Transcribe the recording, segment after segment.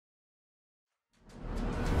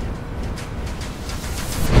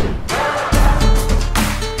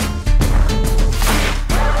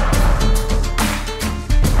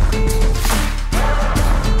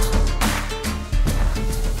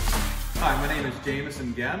name is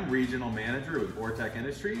Jameson Gem, Regional Manager with Vortec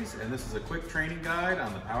Industries, and this is a quick training guide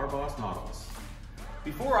on the PowerBoss Nautilus.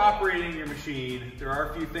 Before operating your machine, there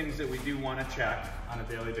are a few things that we do want to check on a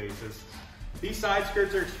daily basis. These side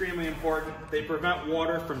skirts are extremely important. They prevent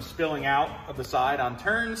water from spilling out of the side on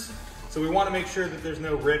turns. So we want to make sure that there's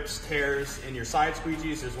no rips, tears in your side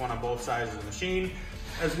squeegees. There's one on both sides of the machine,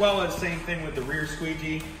 as well as same thing with the rear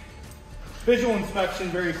squeegee. Visual inspection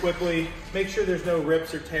very quickly. Make sure there's no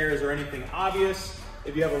rips or tears or anything obvious.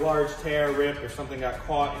 If you have a large tear, rip, or something got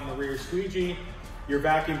caught in the rear squeegee, your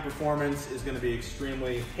vacuum performance is going to be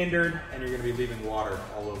extremely hindered and you're going to be leaving water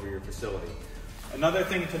all over your facility. Another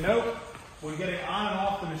thing to note, when getting on and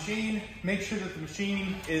off the machine, make sure that the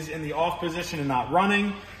machine is in the off position and not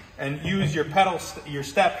running, and use your pedal, your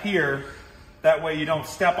step here. That way you don't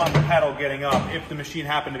step on the pedal getting up. If the machine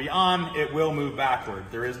happened to be on, it will move backward.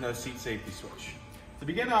 There is no seat safety switch. To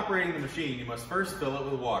begin operating the machine, you must first fill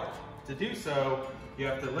it with water. To do so, you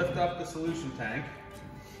have to lift up the solution tank,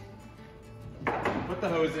 put the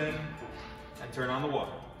hose in, and turn on the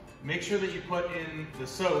water. Make sure that you put in the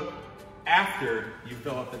soap after you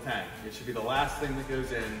fill up the tank. It should be the last thing that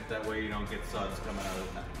goes in, that way you don't get suds coming out of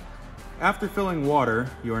the tank. After filling water,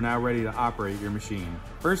 you are now ready to operate your machine.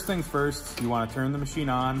 First things first, you want to turn the machine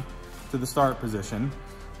on to the start position.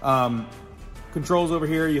 Controls over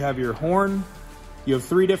here, you have your horn. You have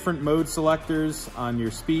 3 different mode selectors on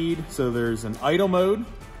your speed. So there's an idle mode,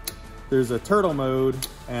 there's a turtle mode,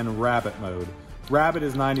 and rabbit mode. Rabbit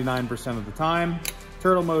is 99% of the time.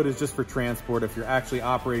 Turtle mode is just for transport. If you're actually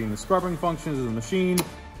operating the scrubbing functions of the machine,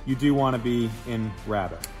 you do want to be in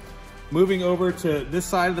rabbit. Moving over to this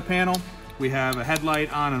side of the panel, we have a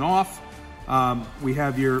headlight on and off. We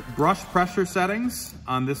have your brush pressure settings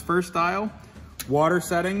on this first dial, water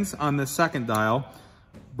settings on this second dial.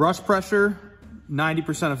 Brush pressure,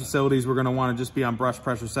 90% of facilities we're going to want to just be on brush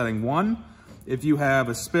pressure setting 1. If you have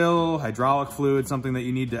a spill, hydraulic fluid, something that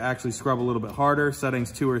you need to actually scrub a little bit harder,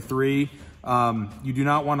 settings 2 or 3. You do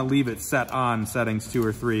not want to leave it set on settings 2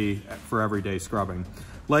 or 3 for everyday scrubbing.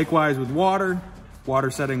 Likewise with water,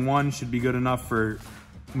 water setting 1 should be good enough for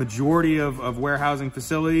majority of warehousing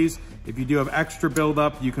facilities. If you do have extra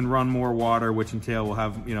buildup, you can run more water, which entail will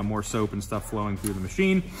have more soap and stuff flowing through the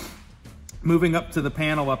machine. Moving up to the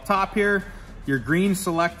panel up top here, your green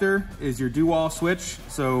selector is your do-all switch.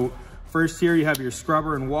 So first here you have your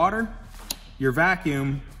scrubber and water, your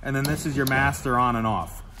vacuum, and then this is your master on and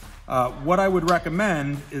off. What I would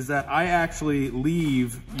recommend is that I actually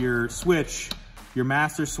leave your switch, your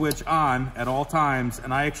master switch on at all times,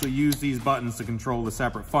 and I actually use these buttons to control the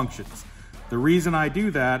separate functions. The reason I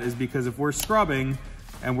do that is because if we're scrubbing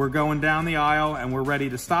and we're going down the aisle and we're ready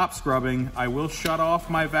to stop scrubbing, I will shut off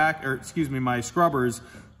my my scrubbers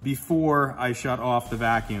before I shut off the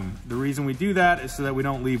vacuum. The reason we do that is so that we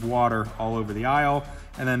don't leave water all over the aisle.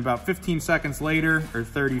 And then about 15 seconds later, or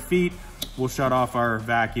 30 feet, we'll shut off our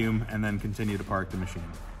vacuum and then continue to park the machine.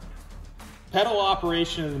 Pedal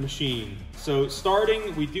operation of the machine. So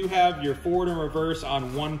starting, we do have your forward and reverse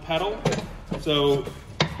on one pedal. So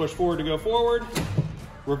push forward to go forward.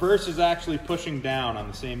 Reverse is actually pushing down on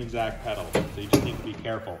the same exact pedal. So you just need to be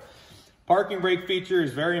careful. Parking brake feature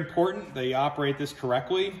is very important that you operate this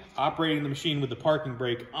correctly. Operating the machine with the parking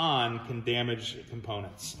brake on can damage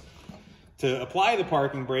components. To apply the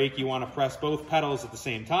parking brake, you want to press both pedals at the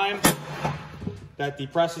same time. That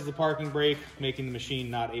depresses the parking brake, making the machine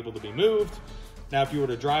not able to be moved. Now, if you were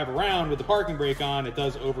to drive around with the parking brake on, it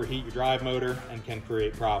does overheat your drive motor and can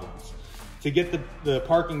create problems. To get the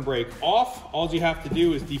parking brake off, all you have to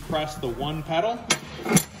do is depress the one pedal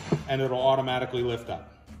and it'll automatically lift up.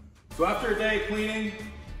 So after a day of cleaning,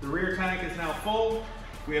 the rear tank is now full.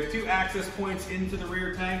 We have 2 access points into the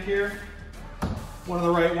rear tank here. One on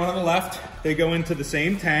the right, one on the left. They go into the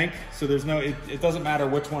same tank, so there's no, it doesn't matter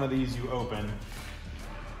which one of these you open.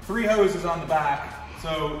 3 hoses on the back.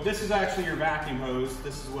 So this is actually your vacuum hose.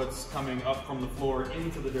 This is what's coming up from the floor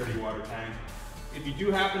into the dirty water tank. If you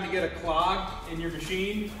do happen to get a clog in your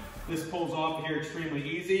machine, this pulls off here extremely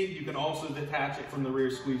easy. You can also detach it from the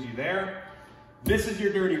rear squeegee there. This is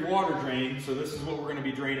your dirty water drain. So this is what we're going to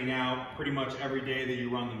be draining out pretty much every day that you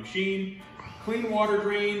run the machine. Clean water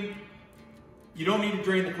drain. You don't need to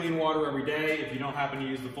drain the clean water every day if you don't happen to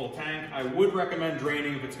use the full tank. I would recommend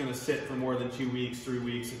draining if it's going to sit for more than 2 weeks, 3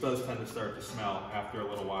 weeks. It does tend to start to smell after a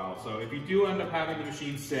little while. So if you do end up having the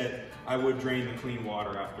machine sit, I would drain the clean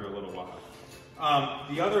water after a little while.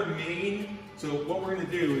 The other main, so what we're going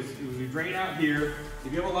to do is we drain out here.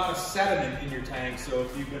 If you have a lot of sediment in your tank, so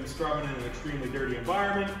if you've been scrubbing in an extremely dirty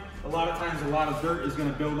environment, a lot of times a lot of dirt is going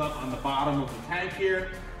to build up on the bottom of the tank here.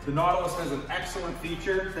 The Nautilus has an excellent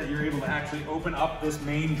feature that you're able to actually open up this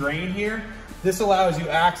main drain here This allows you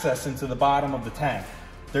access into the bottom of the tank.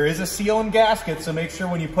 There is a seal and gasket, so make sure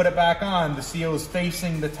when you put it back on, the seal is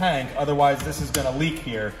facing the tank. Otherwise, this is gonna leak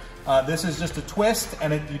here. This is just a twist,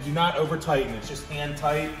 and you do not over tighten. It's just hand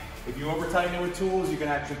tight. If you over tighten it with tools, you can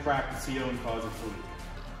actually crack the seal and cause it to leak.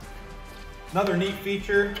 Another neat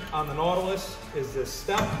feature on the Nautilus is this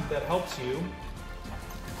step that helps you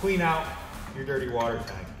clean out your dirty water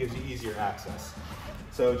tank. Gives you easier access.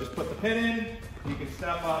 So just put the pin in, you can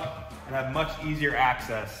step up and have much easier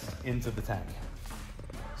access into the tank.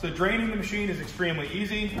 So draining the machine is extremely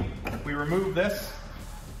easy. We remove this.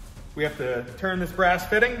 We have to turn this brass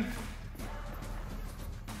fitting.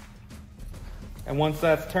 And once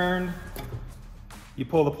that's turned, you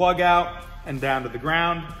pull the plug out and down to the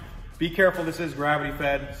ground. Be careful, this is gravity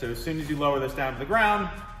fed, so as soon as you lower this down to the ground,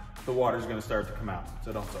 the water's gonna start to come out,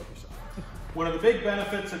 so don't soak yourself. One of the big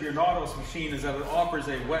benefits of your Nautilus machine is that it offers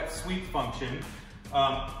a wet sweep function.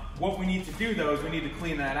 What we need to do though is we need to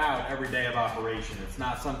clean that out every day of operation. It's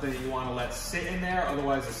not something that you want to let sit in there,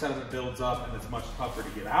 otherwise the sediment builds up and it's much tougher to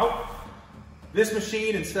get out. This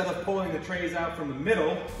machine, instead of pulling the trays out from the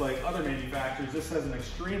middle like other manufacturers, this has an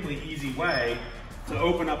extremely easy way to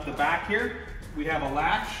open up the back here. We have a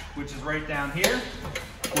latch, which is right down here.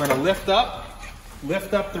 We're going to lift up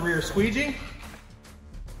the rear squeegee.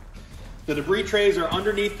 The debris trays are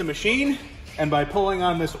underneath the machine, and by pulling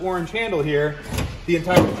on this orange handle here, the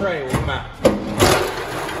entire tray will come out.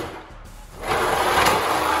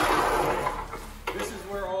 This is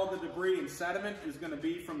where all the debris and sediment is going to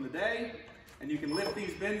be from the day, and you can lift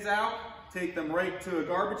these bins out, take them right to a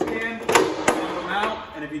garbage can, dump them out,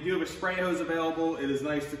 and if you do have a spray hose available, it is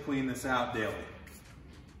nice to clean this out daily.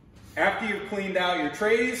 After you've cleaned out your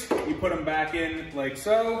trays, you put them back in like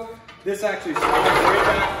so. This actually slides right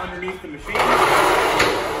back underneath the machine.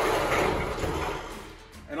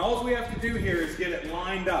 And all we have to do here is get it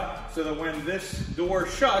lined up so that when this door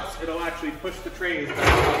shuts, it'll actually push the trays back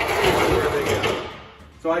up where they go.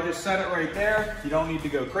 So I just set it right there. You don't need to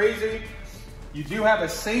go crazy. You do have a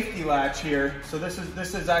safety latch here, so this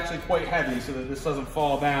is actually quite heavy so that this doesn't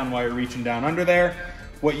fall down while you're reaching down under there.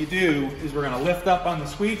 What you do is we're gonna lift up on the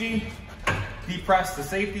squeegee, depress the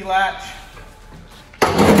safety latch,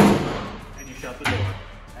 and you shut the door,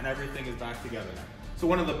 and everything is back together now. So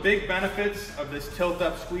one of the big benefits of this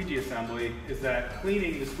tilt-up squeegee assembly is that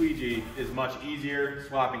cleaning the squeegee is much easier,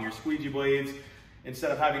 swapping your squeegee blades.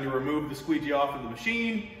 Instead of having to remove the squeegee off of the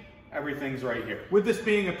machine, everything's right here. With this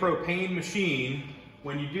being a propane machine,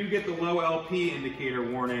 when you do get the low LP indicator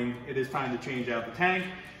warning, it is time to change out the tank.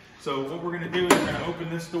 So what we're gonna do is we're gonna open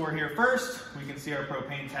this door here first. We can see our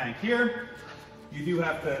propane tank here. You do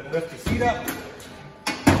have to lift the seat up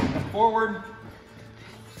and forward.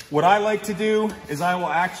 What I like to do is I will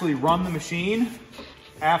actually run the machine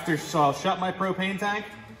after, so I'll shut my propane tank.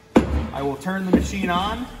 I will turn the machine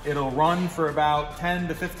on. It'll run for about 10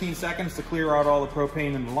 to 15 seconds to clear out all the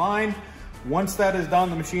propane in the line. Once that is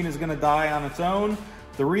done, the machine is gonna die on its own.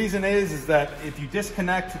 The reason is that if you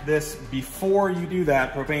disconnect this before you do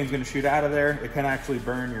that, propane is gonna shoot out of there. It can actually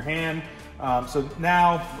burn your hand. So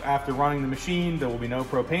now, after running the machine, there will be no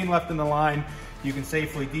propane left in the line. You can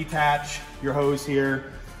safely detach your hose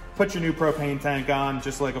here, put your new propane tank on,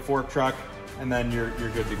 just like a fork truck, and then you're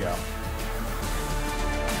good to go.